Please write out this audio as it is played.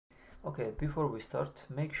Okay, before we start,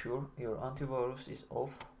 make sure your antivirus is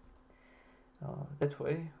off. That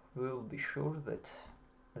way we will be sure that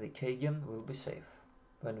the keygen will be safe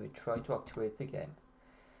when we try to activate the game.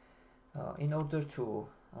 In order to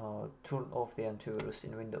turn off the antivirus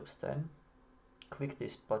in Windows 10, click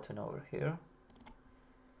this button over here,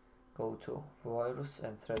 go to Virus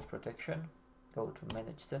and Threat Protection, go to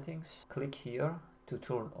Manage Settings, click here to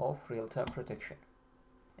turn off real-time protection.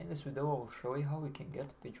 In this video I will show you how we can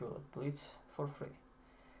get Bejeweled Blitz for free.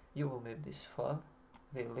 You will need this file.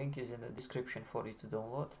 The link is in the description for you to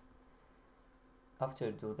download. After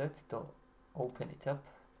you do that, open it up,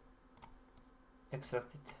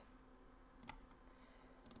 extract it,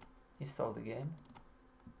 install the game,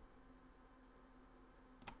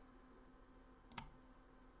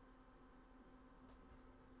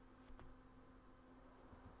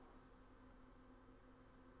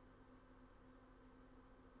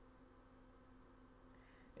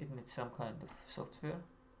 it needs some kind of software.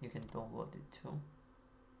 You can download it too.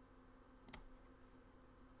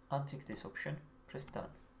 Untick this option, press done.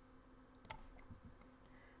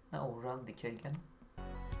 Now run the keygen,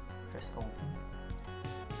 press open,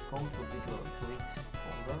 go to Bejeweled Blitz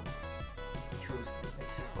folder, choose the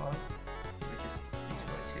exe file, which is this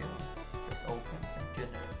right here, press open and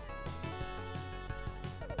generate.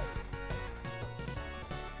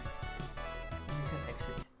 You can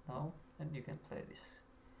exit it now and you can play this.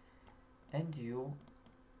 And you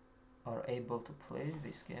are able to play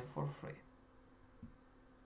this game for free.